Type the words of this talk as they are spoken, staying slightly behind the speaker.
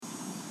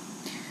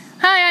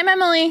I'm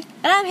Emily. And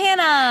I'm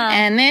Hannah.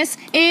 And this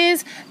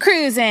is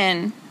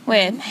Cruisin'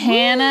 with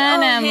Hannah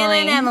and Emily. Hannah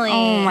and Emily.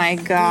 Oh my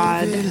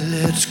God.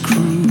 Let's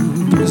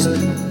cruise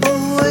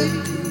away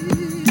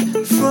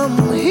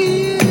from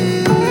here.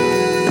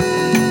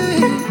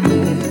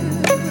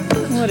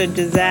 What a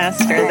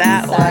disaster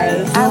that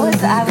was. I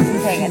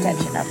wasn't paying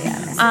attention, I'll be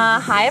honest.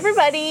 Hi,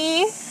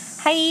 everybody.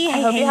 Hi. I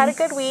hope you had a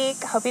good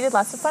week. Hope you did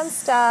lots of fun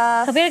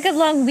stuff. Hope you had a good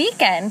long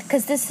weekend,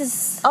 because this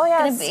is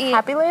yes.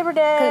 Happy Labor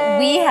Day.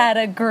 We had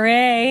a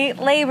great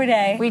Labor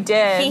Day. We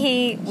did.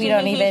 We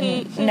don't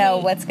even know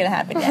what's going to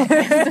happen yet,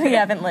 because we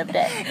haven't lived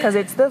it. Because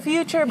it's the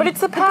future, but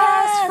it's the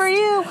past for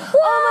you. Whoa.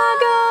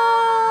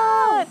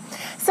 Oh my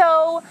God.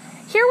 So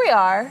here we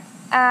are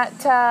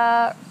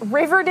at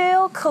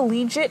Riverdale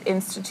Collegiate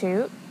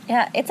Institute.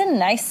 Yeah, it's a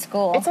nice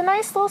school. It's a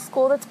nice little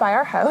school that's by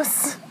our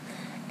house.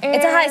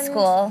 It's a high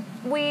school.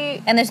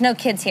 And there's no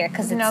kids here,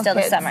 because it's still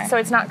kids, the summer. So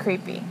it's not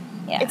creepy.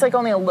 Yeah. It's like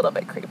only a little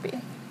bit creepy.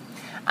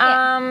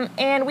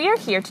 And we are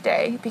here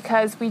today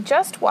because we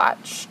just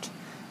watched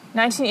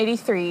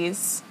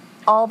 1983's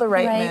All the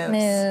Right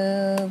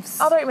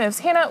Moves. All the Right Moves.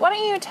 Hannah, why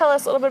don't you tell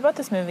us a little bit about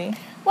this movie?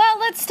 Well,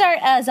 let's start,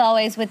 as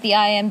always, with the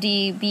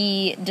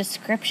IMDb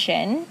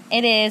description.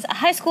 It is a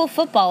high school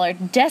footballer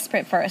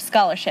desperate for a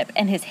scholarship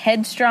and his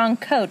headstrong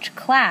coach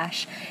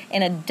clash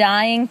in a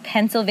dying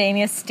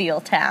Pennsylvania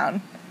steel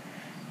town.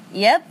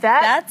 Yep,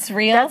 that's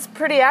real. That's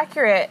pretty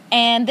accurate.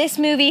 And this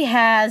movie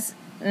has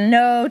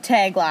no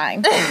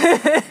tagline.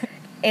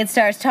 It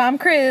stars Tom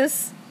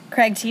Cruise,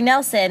 Craig T.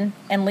 Nelson,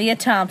 and Leah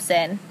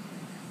Thompson.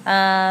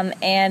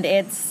 And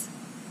it's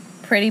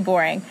pretty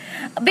boring.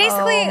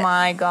 Basically, oh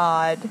my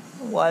God,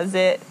 was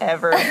it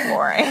ever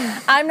boring?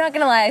 I'm not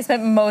gonna lie, I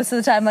spent most of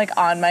the time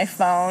on my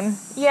phone.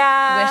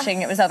 Yeah.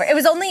 Wishing it was over.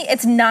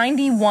 It's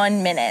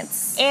 91 minutes.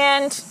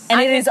 And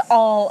it is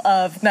all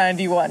of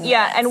 91 minutes.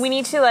 Yeah, and we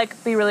need to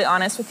be really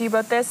honest with you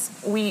about this.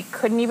 We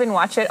couldn't even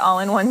watch it all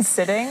in one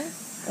sitting.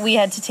 We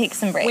had to take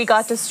some breaks. We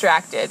got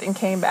distracted and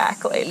came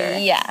back later.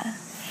 Yeah.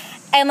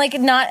 And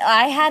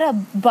I had a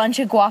bunch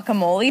of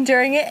guacamole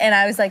during it, and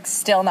I was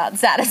still not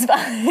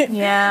satisfied.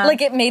 Yeah.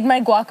 It made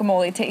my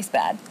guacamole taste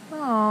bad.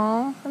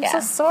 Oh, I'm so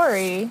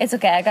sorry. It's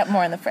okay, I got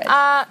more in the fridge.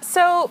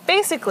 So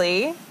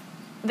basically,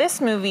 this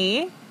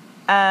movie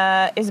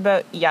is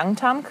about young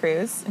Tom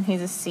Cruise, and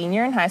he's a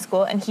senior in high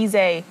school, and he's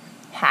a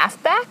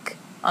halfback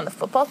on the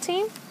football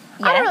team.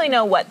 Yeah. I don't really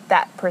know what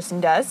that person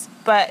does,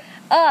 but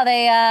I've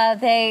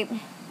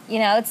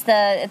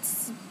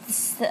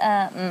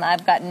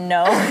got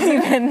no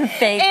even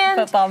fake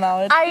football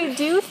knowledge. I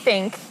do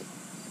think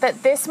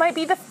that this might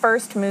be the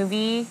first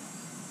movie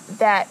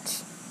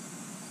that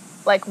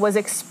was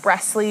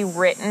expressly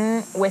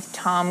written with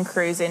Tom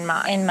Cruise in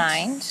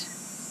mind.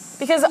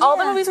 Because all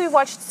the movies we've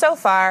watched so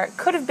far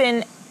could have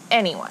been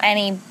anyone.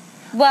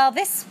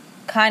 This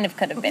kind of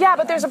could have been. Yeah,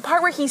 but there's a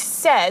part where he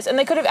says, and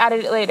they could have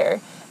added it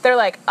later, they're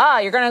like,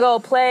 you're going to go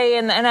play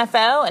in the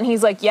NFL? And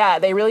he's like, yeah,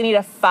 they really need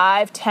a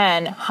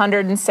 5'10",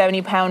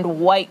 170-pound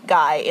white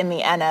guy in the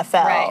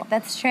NFL. Right,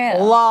 that's true.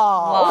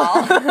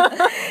 Lol.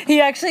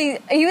 He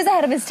was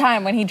ahead of his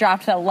time when he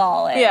dropped a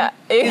lol in. Yeah.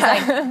 He's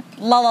like,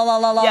 lol, lol,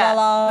 lol, lol, yeah.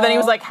 lol. Then he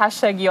was like,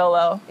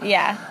 #YOLO.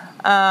 Yeah.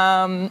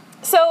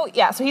 So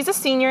he's a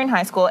senior in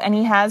high school, and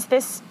he has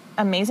this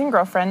amazing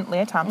girlfriend,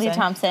 Leah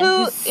Thompson.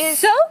 Who is...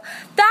 So,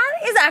 that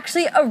is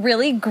actually a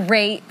really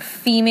great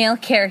female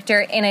character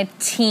in a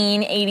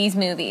teen 80s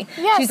movie.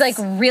 Yes. She's,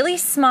 really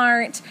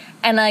smart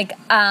and,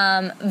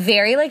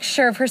 very,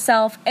 sure of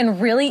herself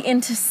and really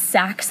into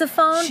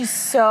saxophone. She's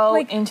so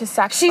into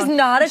saxophone. She's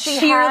not a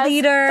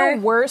cheerleader. Has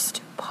the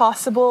worst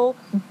possible,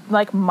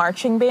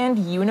 marching band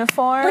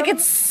uniform.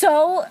 It's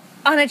so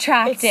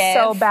unattractive. It's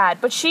so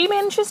bad, but she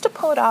manages to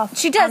pull it off.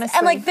 She does,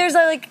 honestly. and there's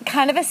a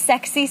kind of a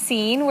sexy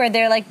scene where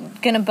they're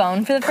gonna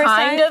bone for the first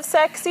time. Kind of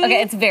sexy.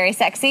 Okay, it's a very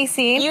sexy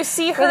scene. You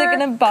see where they're her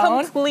gonna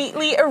bone.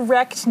 Completely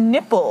erect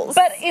nipples.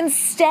 But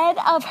instead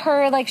of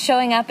her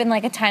showing up in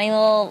a tiny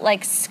little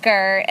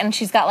skirt and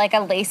she's got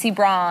a lacy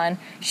bra on,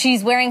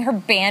 she's wearing her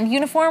band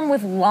uniform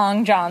with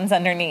long johns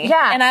underneath.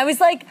 Yeah, and I was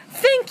like,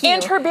 thank you.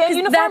 And her band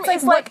uniform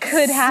that's is what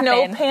could happen.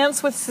 Snow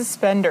pants with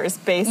suspenders,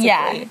 basically.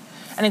 Yeah.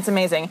 And it's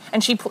amazing.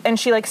 And she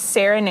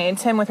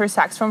serenades him with her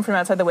saxophone from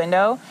outside the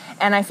window.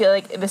 And I feel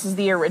like this is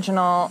the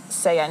original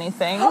Say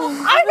Anything. I wrote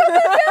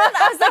that down.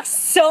 I was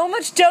so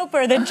much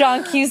doper than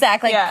John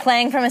Cusack,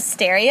 playing from a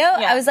stereo.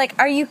 Yeah. I was like,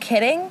 are you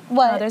kidding?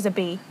 What? Oh, there's a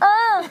bee.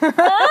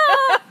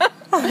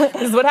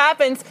 This is what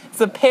happens. It's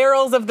the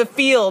perils of the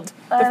field.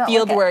 The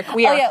field work.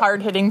 We are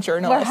hard-hitting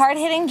journalists. We're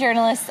hard-hitting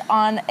journalists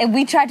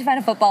we tried to find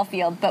a football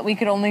field, but we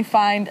could only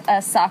find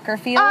a soccer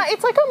field.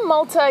 It's a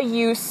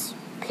multi-use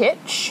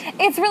pitch.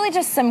 It's really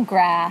just some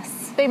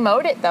grass. They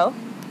mowed it, though.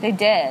 They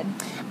did.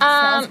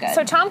 Smells good.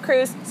 So Tom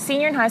Cruise,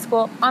 senior in high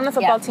school, on the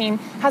football team,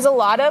 has a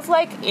lot of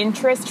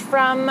interest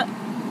from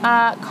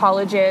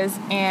colleges,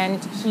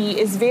 and he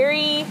is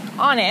very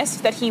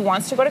honest that he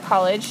wants to go to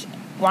college,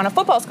 want a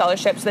football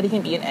scholarship so that he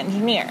can be an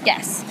engineer.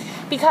 Yes.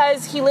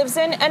 Because he lives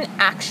in an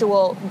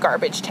actual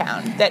garbage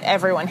town that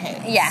everyone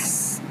hates.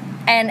 Yes.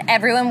 And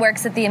everyone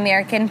works at the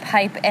American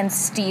Pipe and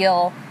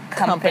Steel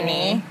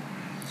company.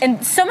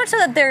 And so much so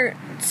that their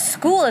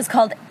school is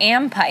called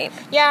Ampipe.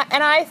 Yeah,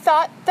 and I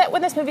thought that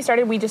when this movie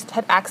started, we just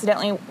had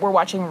accidentally were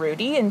watching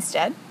Rudy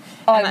instead.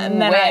 Oh,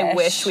 and then I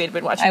wish we had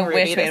been watching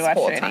Rudy this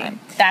whole time.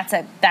 That's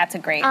a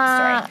great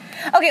story.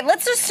 Okay,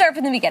 let's just start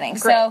from the beginning.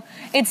 Great. So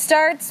it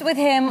starts with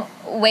him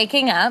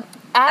waking up,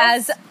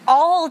 as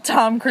all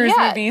Tom Cruise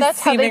movies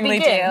seemingly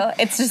do.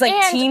 It's just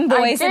like teen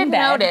boys in bed.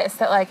 I did notice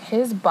that like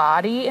his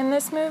body in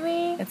this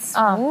movie, it's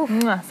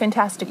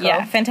fantastico.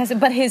 Yeah,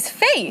 fantastic. But his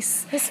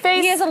face,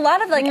 he has a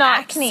lot of like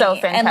acne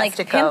and like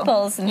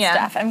pimples and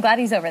stuff. I'm glad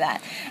he's over that.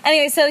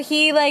 Anyway, so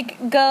he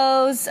like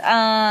goes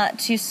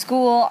to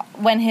school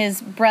when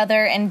his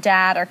brother and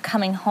dad are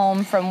coming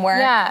home from work.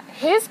 Yeah,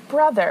 his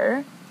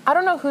brother, I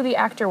don't know who the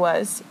actor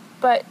was,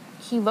 but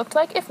he looked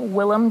like if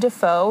Willem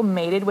Dafoe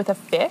mated with a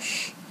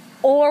fish.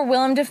 Or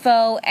Willem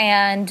Dafoe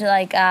and,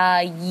 like,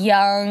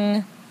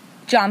 young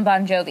John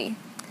Bon Jovi.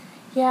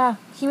 Yeah,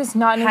 he was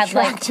not an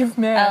attractive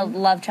man. A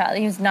love child.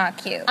 He was not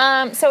cute.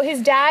 So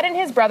his dad and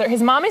his brother,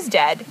 his mom is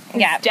dead.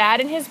 His dad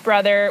and his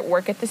brother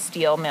work at the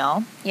steel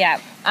mill.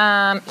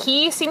 Yeah.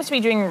 He seems to be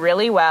doing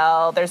really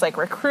well. There's, like,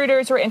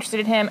 recruiters who are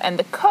interested in him. And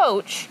the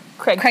coach,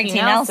 Craig T.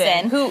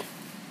 Nelson, who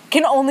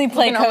can only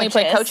play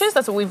coaches.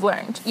 That's what we've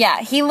learned.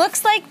 Yeah, he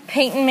looks like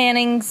Peyton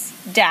Manning's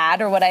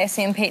dad, or what I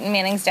assume Peyton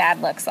Manning's dad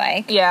looks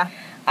like. Yeah.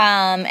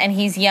 And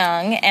he's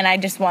young, and I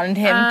just wanted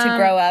him to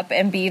grow up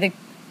and be the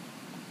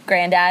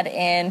granddad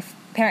in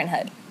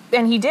Parenthood.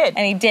 And he did.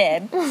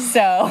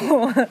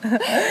 So.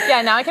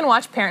 Yeah, now I can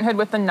watch Parenthood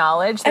with the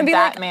knowledge that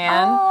that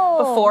man,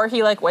 before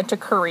he, like, went to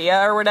Korea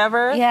or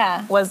whatever,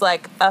 was,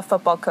 like, a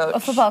football coach. A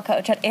football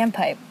coach at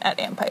Ampipe.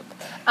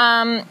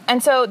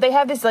 And so they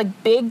have this,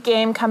 like, big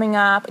game coming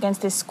up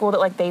against this school that,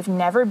 like, they've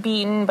never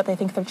beaten, but they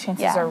think their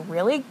chances are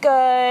really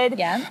good.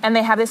 Yeah. And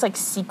they have this, like,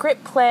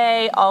 secret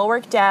play all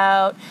worked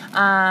out.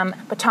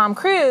 But Tom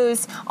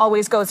Cruise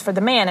always goes for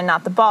the man and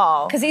not the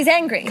ball. Because he's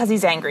angry.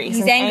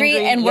 He's angry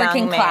and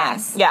working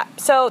class. Yeah.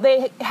 So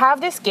they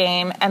have this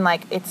game, and,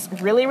 like, it's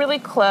really, really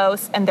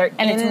close, and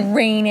it's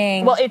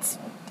raining. Well,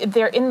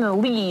 they're in the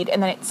lead,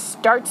 and then it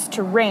starts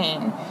to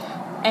rain,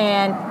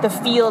 and the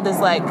field is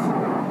like,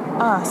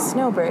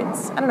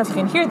 snowbirds. I don't know if you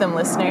can hear them,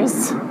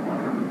 listeners.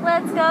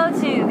 Let's go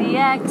to the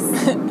X.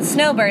 The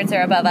snowbirds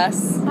are above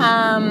us.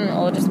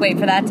 We'll just wait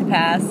for that to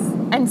pass.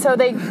 And so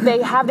they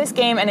have this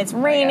game, and it's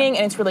raining,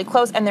 and it's really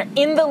close, and they're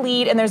in the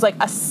lead, and there's, like,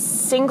 a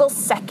single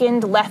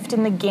second left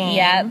in the game.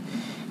 Yep.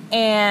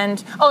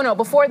 And,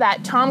 before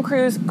that, Tom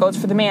Cruise goes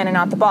for the man and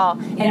not the ball,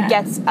 and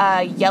gets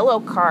a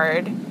yellow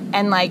card,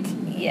 and, like,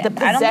 the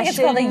possession... I don't think it's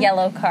called a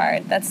yellow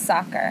card. That's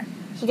soccer.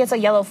 He gets a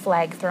yellow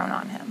flag thrown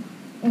on him.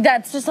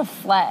 That's just a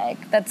flag.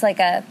 That's like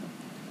a...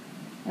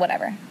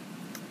 whatever.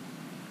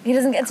 He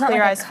doesn't get... It's not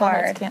like a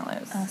card. Can't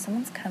lose. Oh,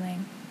 someone's coming.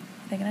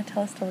 Are they going to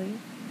tell us to leave?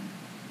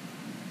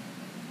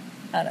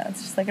 Oh, no.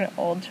 It's just like an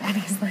old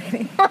Chinese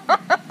lady.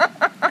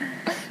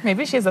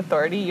 Maybe she has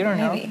authority. You don't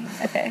know. Maybe.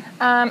 Okay.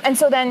 And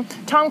so then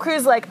Tom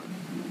Cruise, like,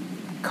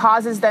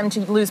 causes them to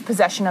lose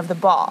possession of the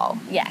ball.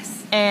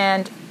 Yes.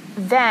 And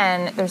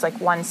then there's, like,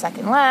 1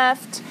 second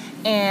left,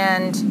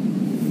 and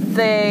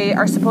they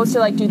are supposed to,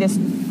 like, do this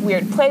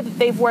weird play that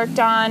they've worked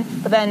on,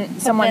 but then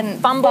someone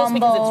fumbles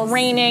because it's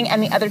raining,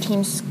 and the other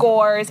team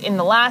scores in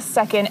the last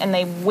second, and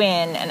they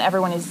win, and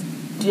everyone is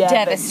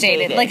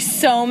devastated. Like,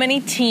 so many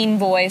teen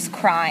boys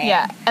crying.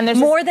 Yeah. And there's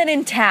more than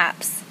in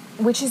Taps.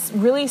 Which is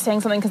really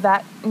saying something, because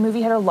that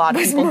movie had a lot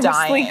of people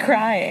dying. Mostly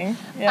crying.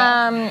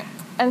 Yeah.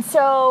 And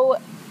so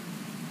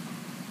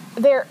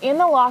they're in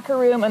the locker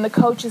room, and the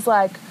coach is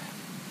like,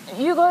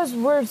 you guys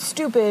were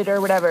stupid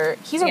or whatever.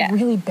 He's a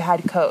really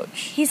bad coach.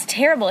 He's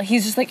terrible.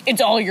 He's just like,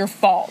 it's all your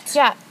fault.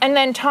 Yeah. And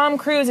then Tom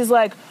Cruise is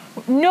like,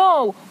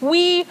 no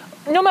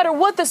matter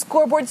what the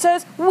scoreboard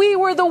says, we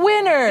were the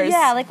winners.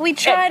 Yeah, like, we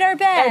tried our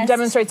best. And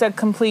demonstrates a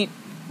complete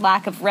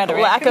lack of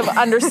rhetoric. Lack of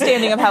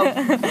understanding of how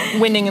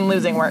winning and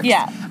losing works.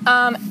 Yeah.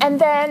 And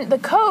then the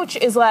coach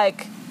is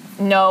like,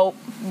 no.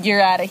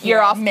 You're out of here,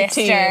 You're off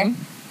mister. the team.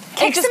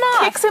 Kicks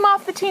him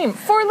off the team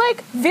for,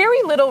 like,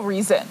 very little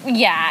reason.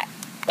 Yeah.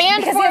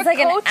 And because he has, like,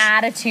 an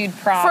attitude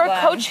problem. For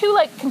a coach who,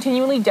 like,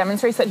 continually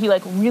demonstrates that he,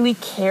 like, really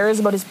cares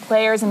about his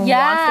players and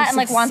wants them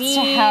to succeed. Wants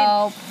to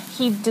help.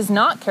 He does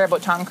not care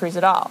about Tom Cruise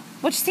at all.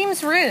 Which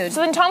seems rude.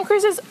 So then Tom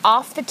Cruise is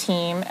off the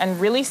team and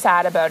really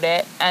sad about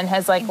it, and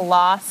has, like,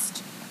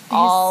 lost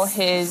all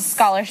his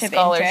scholarship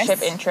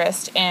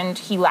interest, and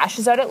he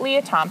lashes out at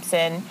Leah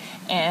Thompson,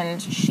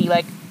 and she,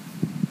 like,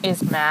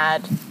 is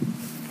mad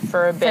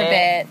for a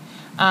bit.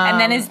 And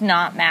then is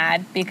not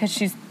mad because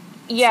she's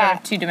sort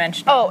of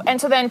two-dimensional. Oh,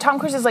 and so then Tom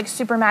Cruise is, like,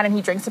 super mad, and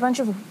he drinks a bunch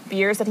of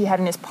beers that he had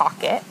in his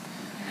pocket.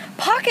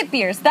 Pocket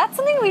beers. That's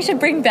something we should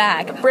bring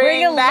back.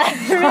 Bring a back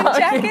Letterman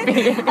jacket.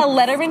 Beers. A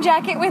Letterman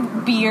jacket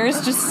with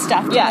beers just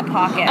stuffed in the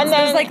pockets. And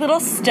then, those, like, little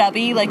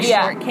stubby, like,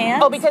 short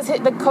cans. Oh, because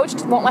the coach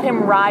won't let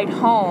him ride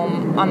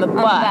home on the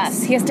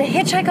bus. He has to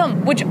hitchhike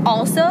home, which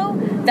also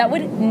That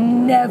would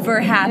never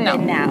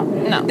happen now.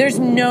 No. There's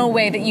no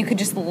way that you could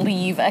just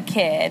leave a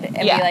kid and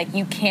be like,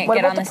 you can't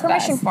get on this bus. What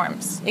about the permission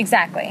forms?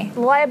 Exactly.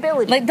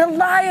 Liability. Like, the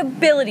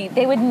liability.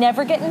 They would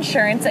never get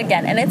insurance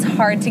again, and it's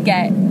hard to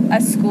get a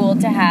school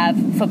to have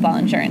football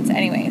insurance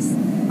anyways.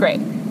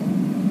 Great.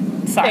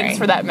 Sorry. Thanks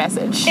for that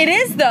message. It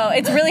is, though.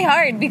 It's really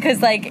hard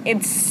because, like,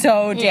 it's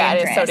so dangerous. Yeah,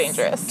 it is so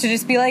dangerous. To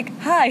just be like,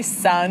 hi,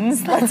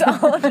 sons. Let's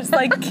all just,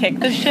 like, kick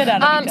the shit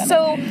out of each other.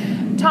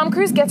 So Tom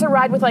Cruise gets a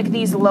ride with, like,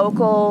 these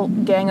local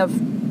gang of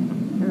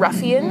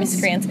ruffians.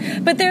 Miscreants.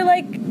 But they're,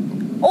 like,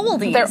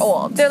 oldies. They're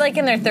old. They're, like,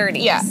 in their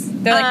 30s. Yeah.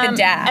 They're, like, the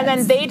dads. And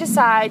then they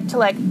decide to,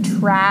 like,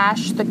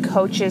 trash the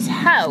coach's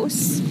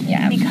house.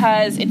 Yeah.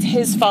 Because it's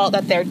his fault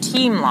that their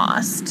team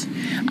lost.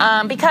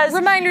 Because...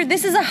 Reminder,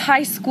 this is a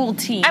high school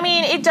team. I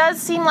mean, it does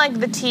seem like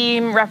the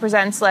team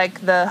represents,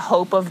 like, the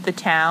hope of the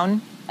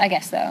town. I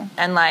guess so.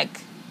 And,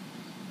 like...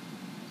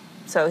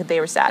 So they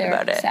were sad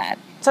about it. Sad.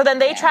 So then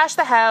they trash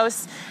the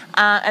house.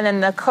 And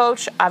then the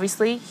coach,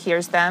 obviously,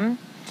 hears them.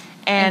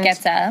 And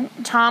gets up.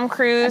 Tom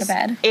Cruise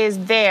out of bed.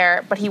 is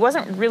there, but he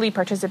wasn't really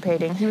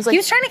participating. He was like... He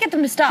was trying to get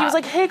them to stop. He was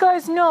like, hey,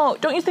 guys, no.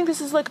 Don't you think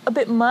this is, like, a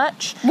bit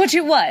much? Which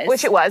it was.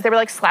 Which it was. They were,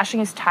 like, slashing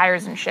his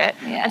tires and shit.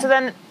 Yeah. And so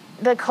then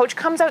the coach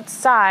comes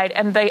outside,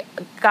 and the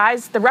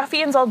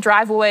ruffians all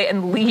drive away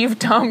and leave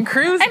Tom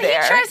Cruise and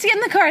there. he tries to get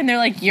in the car, and they're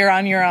like, you're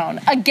on your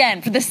own.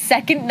 Again, for the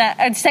second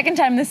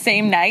time the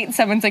same night,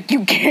 someone's like,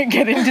 you can't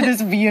get into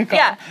this vehicle.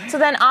 Yeah. So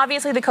then,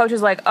 obviously, the coach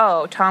is like,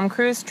 oh, Tom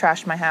Cruise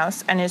trashed my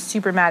house, and is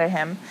super mad at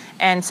him.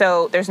 And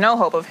so there's no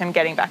hope of him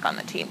getting back on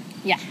the team.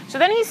 Yeah. So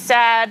then he's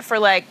sad for,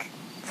 like,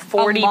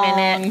 40 minutes.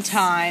 A long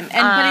time.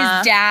 But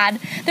his dad,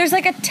 there's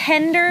like a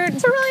tender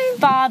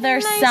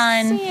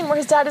father-son scene where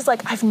his dad is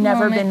like, I've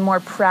never been more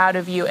proud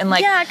of you. And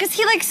like, yeah, because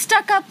he like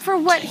stuck up for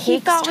what he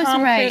thought was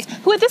right. Cruise,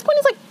 who at this point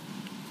is like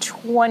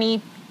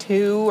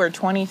 22 or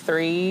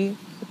 23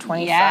 or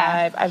 25.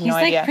 Yeah. I have no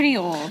idea. He's like pretty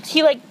old.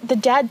 He like, the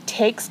dad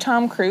takes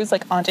Tom Cruise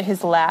like onto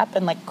his lap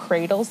and like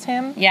cradles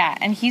him. Yeah,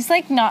 and he's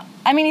like not,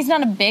 I mean, he's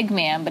not a big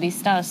man, but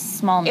he's not a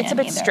small man It's a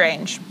bit either.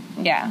 strange.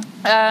 Yeah.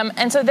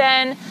 And so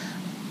then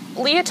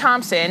Leah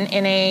Thompson,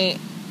 in a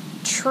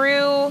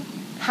true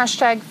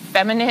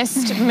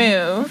 #feminist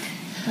move,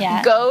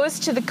 goes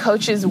to the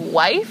coach's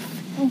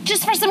wife.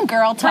 Just for some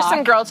girl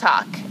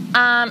talk.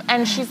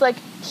 And she's like,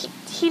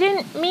 he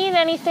didn't mean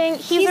anything.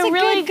 He's a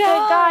really good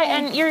guy.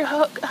 And your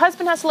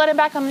husband has to let him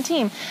back on the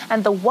team.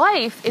 And the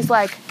wife is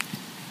like,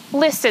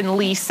 listen,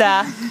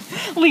 Lisa.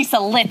 Lisa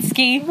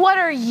Litsky. What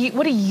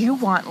do you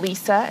want,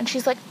 Lisa? And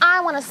she's like,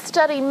 I want to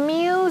study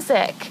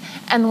music.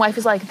 And the wife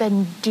is like,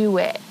 then do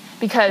it.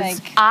 Because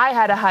like, I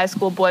had a high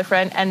school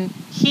boyfriend, and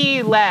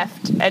he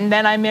left, and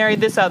then I married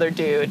this other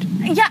dude.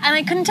 Yeah, and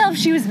I couldn't tell if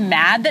she was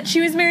mad that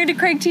she was married to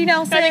Craig T.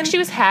 Nelson. I think she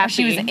was happy.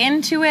 She was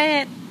into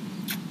it.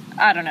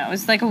 I don't know. It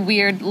was like a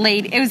weird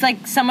late. It was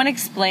like someone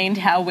explained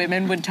how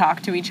women would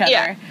talk to each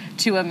other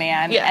to a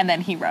man, and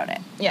then he wrote it.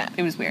 Yeah.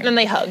 It was weird. And then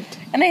they hugged.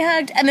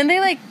 And then they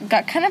like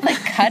got kind of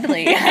like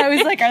cuddly. I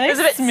was like, are they it was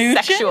a bit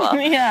smooching? sexual.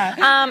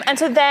 Yeah. And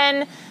so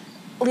then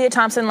Leah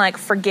Thompson like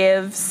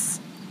forgives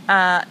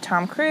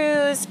Tom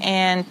Cruise,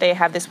 and they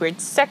have this weird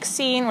sex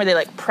scene where they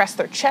like press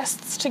their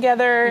chests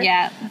together.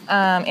 Yeah.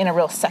 In a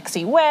real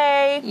sexy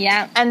way.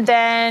 Yeah. And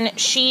then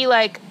she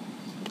like,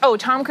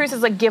 Tom Cruise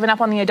has like given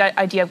up on the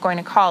idea of going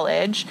to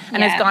college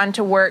and has gone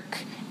to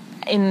work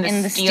in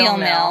the steel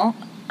mill.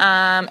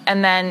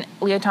 And then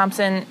Leah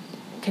Thompson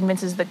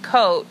convinces the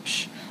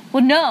coach.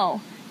 Well,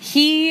 no.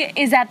 He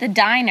is at the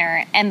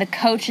diner, and the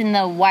coach and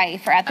the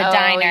wife are at the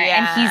diner,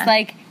 and he's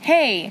like,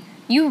 hey,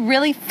 you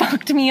really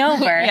fucked me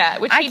over.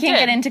 Which I can't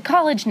get into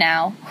college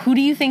now. Who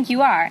do you think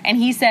you are? And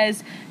he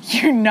says,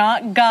 you're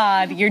not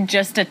God. You're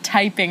just a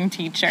typing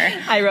teacher.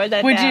 I wrote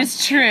that down. Which down.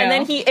 is true. And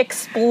then he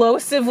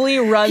explosively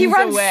runs away. He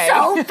runs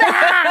so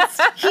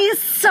fast.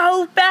 He's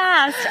so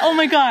fast. Oh,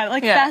 my God.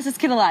 Like, fastest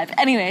kid alive.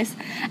 Anyways.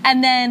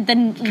 And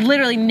then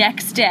literally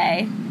next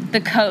day, the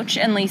coach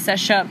and Lisa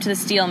show up to the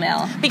steel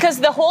mill. Because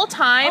the whole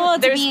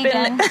time, there's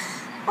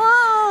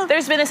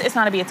been this, it's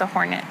not a bee, it's a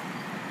hornet.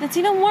 That's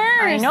even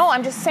worse. I know,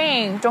 I'm just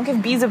saying, don't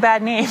give bees a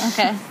bad name.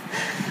 Okay.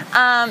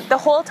 The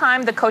whole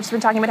time, the coach has been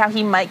talking about how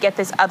he might get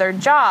this other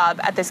job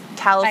at this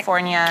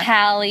California...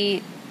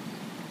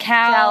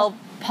 Cal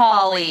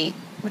Poly.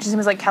 Which is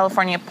like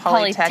California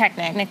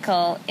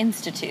Polytechnical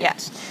Institute. Yeah.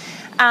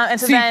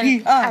 And so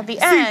then, at the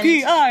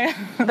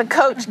end, the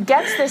coach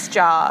gets this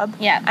job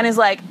and is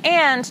like,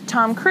 and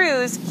Tom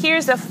Cruise,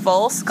 here's a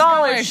full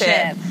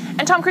scholarship.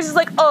 And Tom Cruise is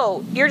like,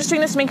 oh, you're just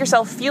doing this to make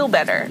yourself feel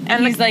better.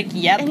 And he's like,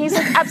 yep. And he's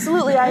like,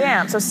 absolutely, I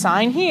am. So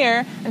sign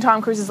here. And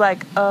Tom Cruise is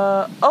like,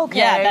 okay.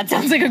 Yeah, that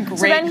sounds like a great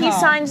So then he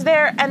signs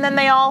there, and then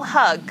they all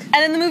hug. And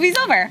then the movie's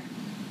over.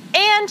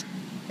 And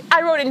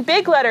I wrote in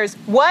big letters,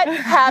 what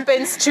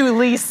happens to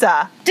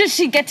Lisa? Does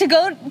she get to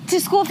go to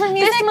school for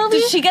music?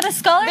 Does she get a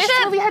scholarship?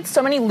 This movie had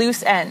so many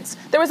loose ends.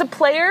 There was a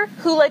player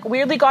who like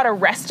weirdly got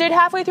arrested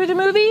halfway through the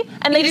movie,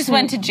 and they just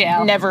went to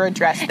jail. Never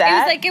addressed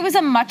that. It was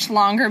a much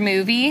longer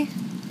movie.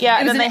 Yeah,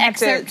 it was and then an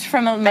excerpt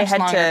from a much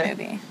longer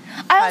movie.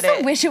 I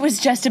also wish it was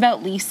just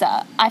about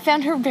Lisa. I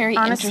found her very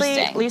Honestly,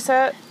 interesting.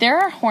 Lisa... There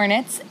are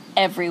hornets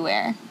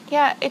everywhere.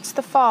 Yeah, it's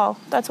the fall.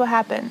 That's what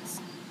happens.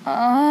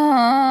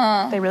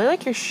 They really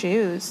like your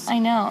shoes. I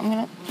know. I'm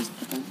going to just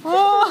put them...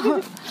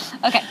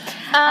 Okay.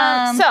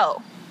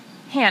 So,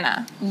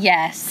 Hannah.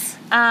 Yes.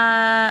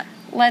 Let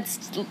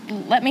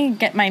me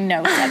get my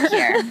notes up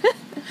here.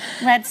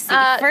 Let's see.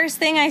 First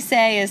thing I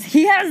say is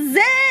he has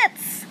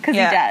zits, because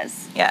he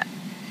does. Yeah.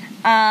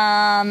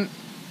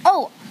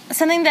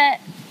 Something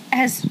that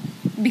has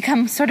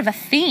become sort of a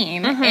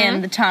theme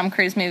in the Tom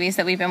Cruise movies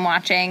that we've been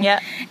watching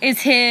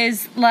is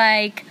his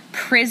like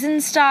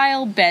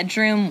prison-style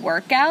bedroom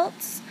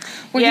workouts.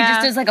 Where he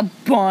just does like a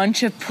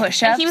bunch of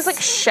push-ups. And he was like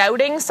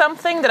shouting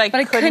something that I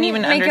couldn't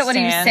even make understand. Out what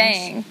he was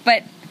saying.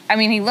 But I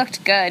mean, he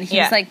looked good. He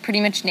was like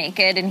pretty much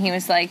naked, and he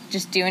was like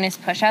just doing his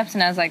push-ups,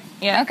 and I was like,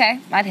 okay,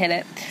 I'd hit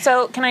it.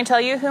 So can I tell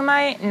you who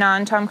my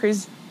non-Tom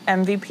Cruise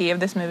MVP of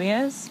this movie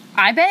is?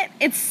 I bet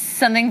it's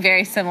something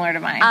very similar to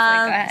mine. So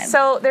go ahead.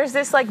 So there's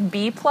this like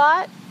B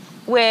plot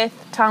with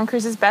Tom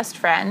Cruise's best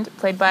friend,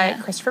 played by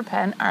Christopher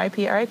Penn,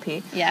 R.I.P.,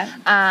 R.I.P. Yeah.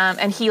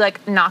 And he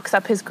like knocks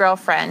up his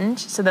girlfriend,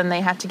 so then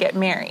they have to get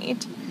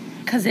married.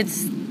 Because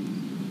it's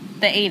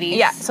the 80s.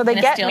 Yeah, so they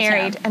get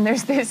married, and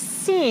there's this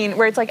scene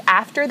where it's like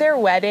after their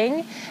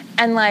wedding,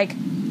 and like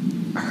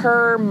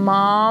her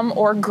mom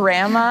or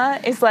grandma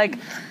is like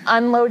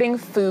unloading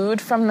food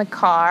from the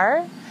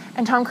car.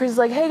 And Tom Cruise is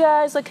like, hey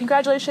guys, like,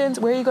 congratulations,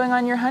 where are you going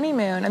on your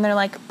honeymoon? And they're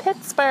like,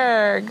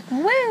 Pittsburgh.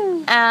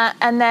 Woo!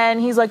 And then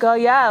he's like, oh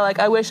yeah, like,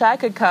 I wish I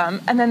could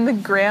come. And then the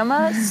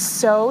grandma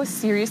so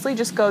seriously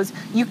just goes,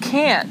 you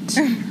can't.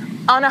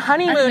 On a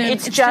honeymoon,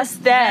 it's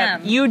just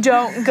them. You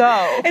don't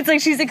go. It's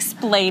like she's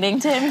explaining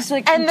to him. She's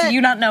like, do you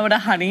not know what a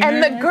honeymoon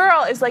is? And the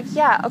girl is like,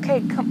 yeah,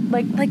 okay, come,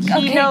 like he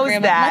okay, knows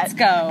grandma, that. let's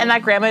go. And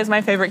that grandma is my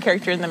favorite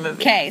character in the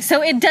movie. Okay,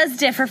 so it does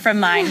differ from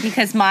mine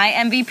because my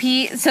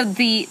MVP,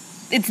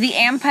 it's the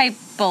Ampipe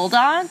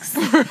Bulldogs.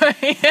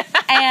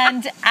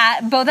 And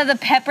at both at the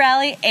pep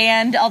rally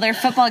and all their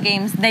football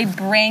games, they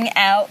bring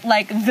out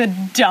like the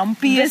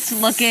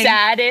dumpiest looking,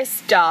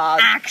 saddest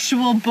dog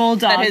actual bulldog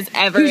that has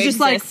ever who's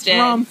just existed. like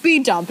grumpy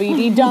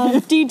dumpy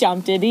dumpty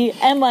dumpty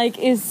and like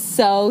is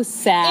so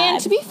sad. And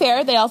to be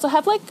fair, they also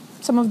have like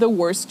some of the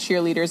worst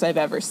cheerleaders I've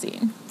ever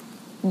seen.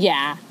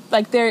 Yeah.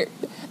 Like there's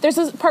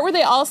this part where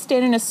they all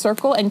stand in a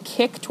circle and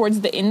kick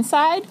towards the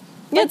inside.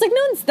 Yeah, it's like,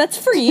 no, that's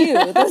for you.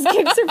 Those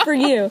kicks are for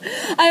you.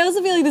 I also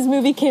feel like this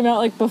movie came out,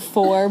 like,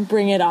 before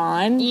Bring It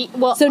On.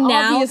 Well, so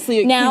obviously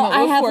it came out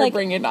before like,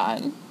 Bring It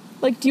On.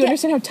 Like, do you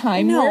understand how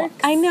time works?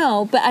 I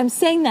know, but I'm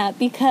saying that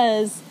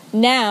because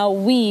now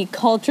we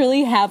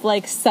culturally have,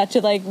 like, such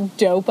a, like,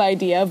 dope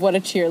idea of what a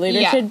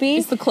cheerleader should be.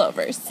 It's the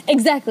Clovers.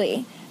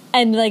 Exactly.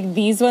 And, like,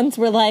 these ones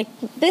were like,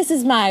 this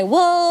is my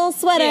wool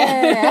sweater.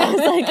 Yeah. I was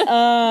like,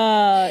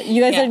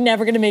 you guys are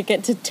never going to make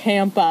it to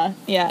Tampa.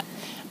 Yeah.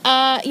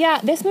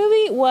 This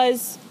movie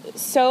was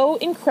so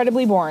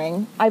incredibly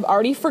boring. I've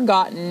already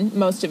forgotten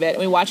most of it.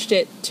 We watched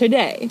it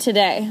today.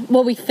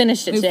 Well, we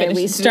finished it today.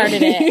 We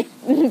started it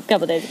a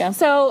couple days ago.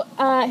 So,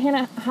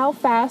 Hannah, how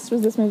fast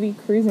was this movie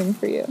cruising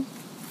for you?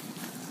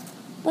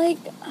 Like,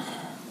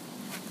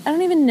 I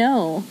don't even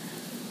know.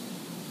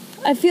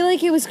 I feel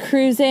like it was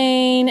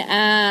cruising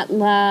at,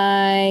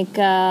 like,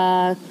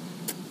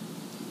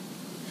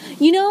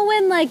 you know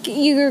when, like,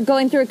 you're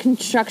going through a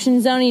construction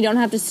zone and you don't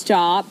have to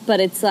stop, but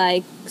it's,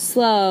 like,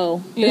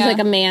 slow. There's, like,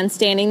 a man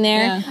standing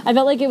there. Yeah. I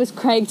felt like it was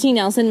Craig T.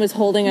 Nelson was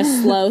holding a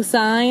slow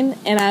sign,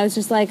 and I was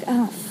just like,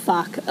 oh,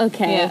 fuck,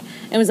 okay. Yeah.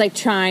 And was, like,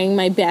 trying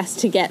my best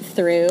to get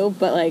through,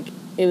 but, like,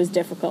 it was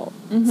difficult.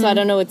 Mm-hmm. So I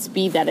don't know what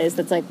speed that is.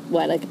 That's, like,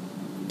 what, like,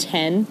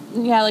 10?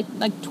 Yeah,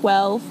 like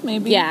 12,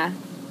 maybe? Yeah.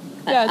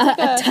 Yeah, it's like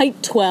a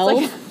tight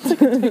 12. It's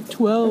like a tight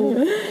 12.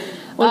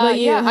 What about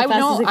you? Yeah,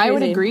 I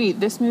would agree.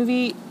 This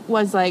movie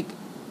was like,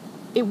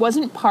 it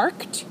wasn't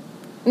parked.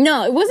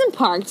 No, it wasn't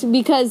parked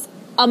because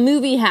a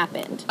movie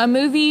happened. A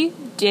movie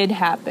did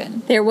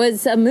happen. There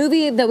was a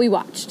movie that we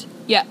watched.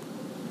 Yeah.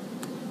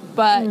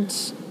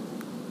 But,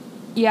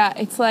 yeah,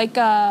 it's like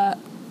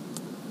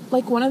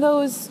one of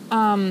those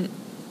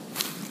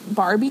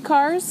Barbie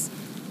cars.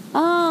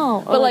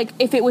 Oh. But, like,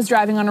 if it was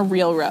driving on a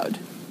real road.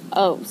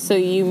 Oh, so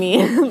you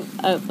mean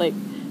a, like,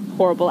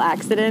 horrible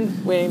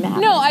accident waiting to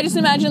happen? No, I just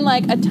imagine,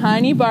 like, a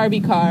tiny Barbie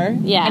car.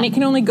 Yeah. And it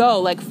can only go,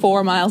 like,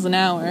 4 miles an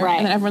hour. Right.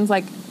 And then everyone's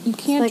like, you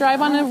can't drive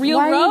on a real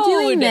road. Why are you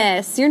doing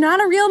this? You're not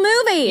a real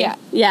movie. Yeah.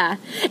 Yeah.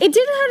 It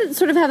did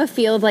sort of have a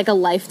feel of, like, a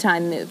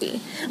Lifetime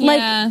movie.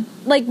 Yeah.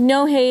 Like,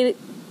 no hate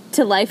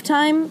to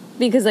Lifetime,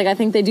 because, like, I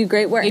think they do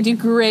great work. They do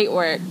great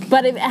work.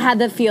 But it had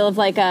the feel of,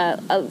 like,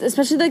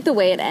 especially, like, the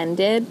way it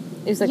ended.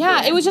 It was, like...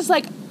 Yeah, weird. It was just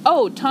like,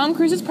 oh, Tom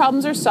Cruise's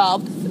problems are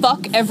solved.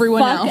 Fuck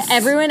everyone else. Fuck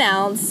everyone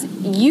else.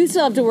 You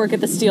still have to work at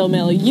the steel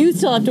mill. You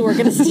still have to work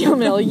at the steel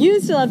mill. You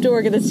still have to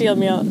work at the steel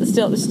mill.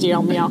 Steel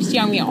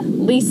mill.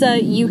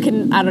 Lisa, you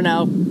can, I don't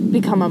know,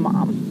 become a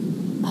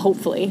mom.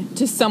 Hopefully.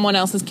 To someone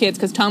else's kids,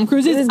 because Tom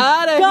Cruise is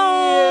out of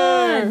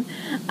here.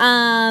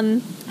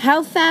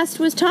 How fast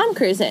was Tom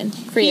cruising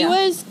for you?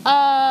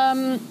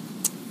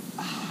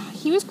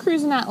 He was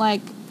cruising at,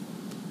 like,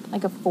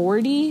 like a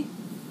 40.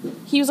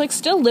 He was, like,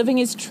 still living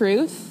his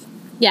truth.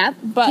 Yeah,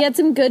 but he had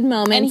some good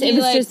moments. It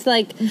was like, just,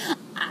 like,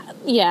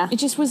 yeah. It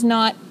just was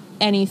not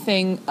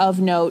anything of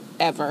note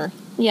ever.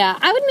 Yeah,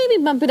 I would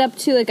maybe bump it up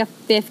to, like, a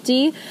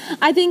 50.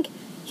 I think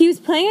he was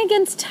playing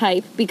against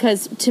type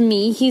because, to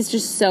me, he's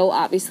just so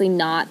obviously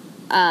not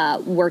a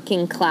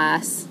working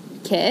class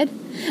kid.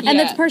 And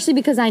that's partially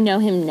because I know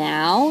him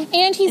now.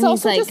 And he's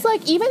also like, just,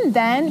 like, even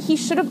then, he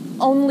should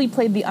have only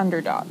played the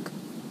underdog.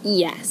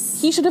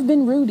 Yes. He should have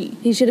been Rudy.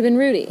 He should have been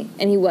Rudy,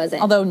 and he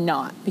wasn't. Although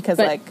not, because,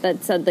 but like...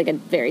 that sounds like a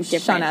very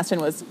different... Sean Astin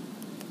was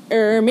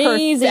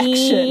amazing.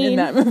 Perfection in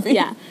that movie.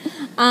 Yeah. Do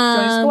you want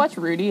to just go watch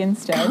Rudy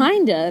instead?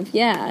 Kind of,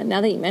 yeah,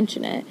 now that you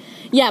mention it.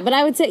 Yeah, but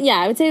I would say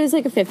it was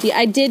like a 50.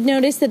 I did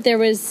notice that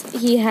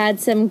he had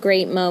some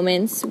great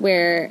moments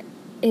where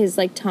his,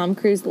 like, Tom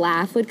Cruise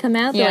laugh would come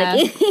out. Yeah.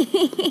 Like,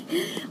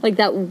 like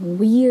that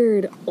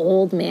weird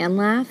old man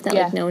laugh that,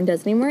 like, no one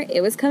does anymore.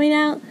 It was coming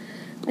out.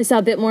 I saw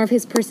a bit more of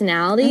his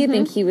personality. I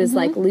think he was,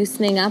 like,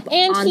 loosening up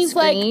and on he's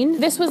screen.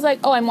 Like, this was like,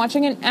 I'm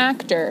watching an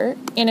actor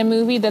in a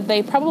movie that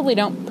they probably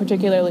don't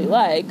particularly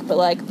like, but,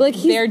 like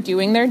they're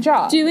doing their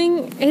job.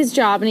 Doing his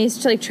job, and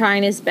he's, like,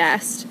 trying his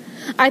best.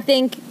 I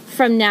think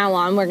from now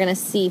on, we're going to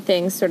see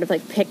things sort of,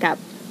 like, pick up.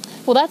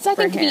 Well, that's, I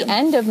think, the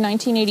end of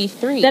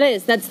 1983.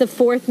 That's the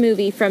fourth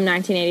movie from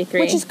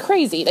 1983. Which is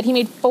crazy, that he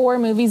made 4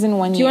 movies in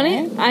 1 year. Do you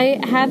want to... I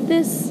have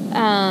this, do you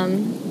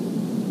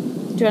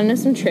want to know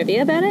some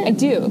trivia about it? I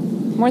do.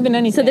 More than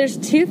anything. So there's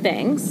 2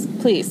 things.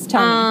 Please,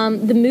 tell me.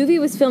 The movie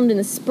was filmed in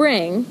the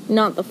spring,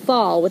 not the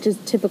fall, which is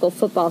typical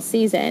football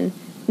season.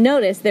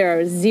 Notice there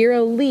are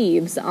 0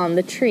 leaves on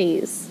the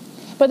trees.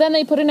 But then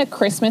they put in a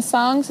Christmas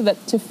song to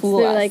fool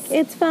us. They're like,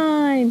 it's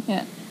fine.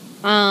 Yeah.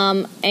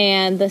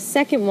 And the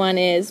second one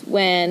is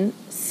when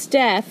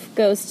Steph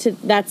goes to,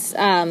 that's,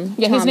 Tom's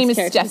his name is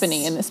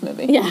Stephanie in this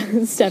movie.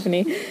 Yeah,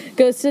 Stephanie.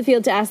 Goes to the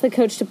field to ask the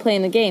coach to play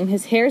in the game.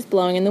 His hair's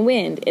blowing in the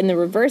wind. In the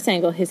reverse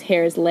angle, his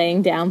hair is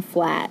laying down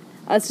flat.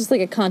 That's just like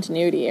a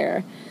continuity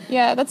error.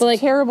 Yeah, that's like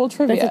terrible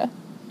trivia.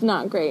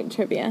 Not great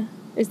trivia.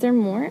 Is there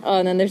more? Oh,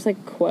 and then there's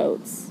like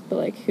quotes. But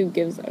like, who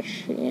gives a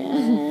shit?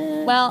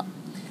 Well,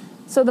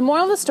 so the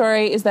moral of the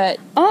story is that...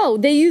 Oh,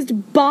 they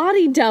used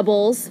body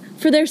doubles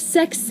for their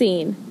sex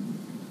scene.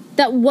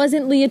 That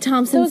wasn't Leah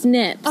Thompson's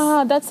nips.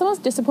 That's the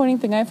most disappointing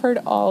thing I've heard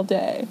all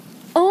day.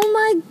 Oh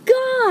my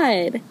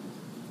god!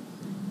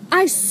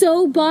 I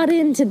so bought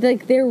into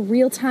their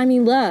real-timey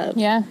love.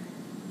 Yeah.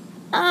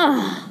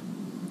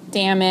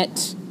 Damn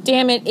it,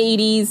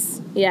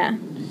 80s. Yeah.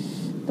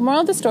 The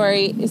moral of the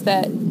story is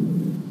that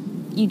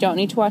you don't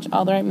need to watch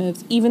All the Right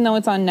Moves, even though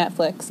it's on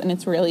Netflix and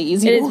it's really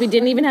easy. It is. We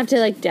didn't even have to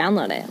like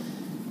download it.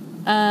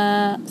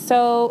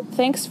 So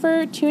thanks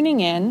for tuning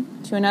in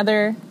to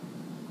another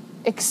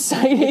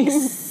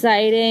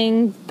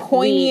exciting,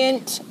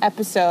 poignant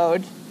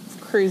episode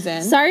of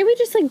Cruisin'. Sorry, we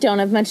just like don't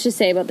have much to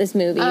say about this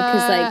movie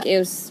because like it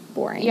was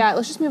boring. Yeah,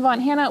 let's just move on.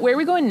 Hannah, where are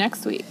we going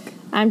next week?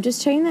 I'm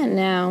just checking that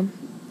now.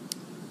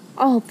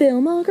 Oh,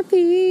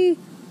 filmography.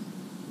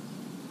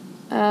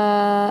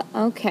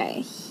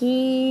 Okay.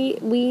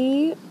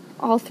 We,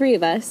 all 3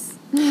 of us,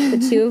 the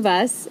 2 of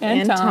us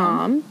and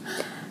Tom,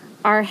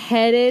 are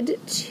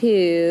headed to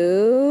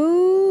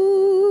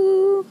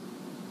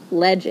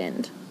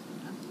Legend.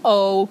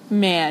 Oh,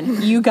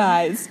 man. You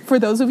guys, for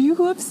those of you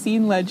who have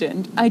seen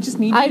Legend, I just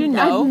need you to know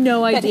I have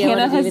no idea that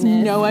Hannah has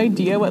no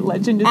idea what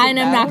Legend is and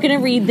about. I'm not going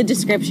to read the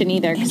description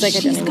either. Because like,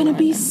 she's going to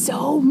be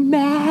so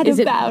mad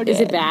about it. Is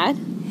it bad?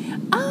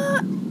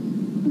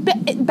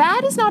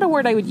 Bad is not a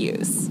word I would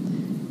use.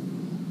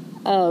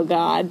 Oh,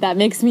 God. That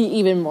makes me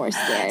even more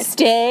scared.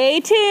 Stay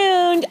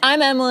tuned.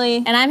 I'm Emily.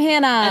 And I'm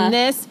Hannah. And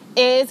this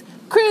is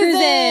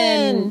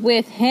Cruisin'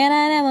 with Hannah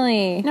and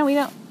Emily. No, we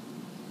don't.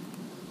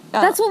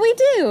 That's what we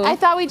do. I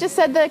thought we just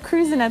said the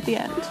cruisin' at the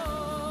end.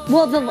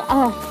 Well,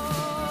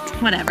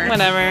 Whatever.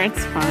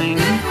 It's fine.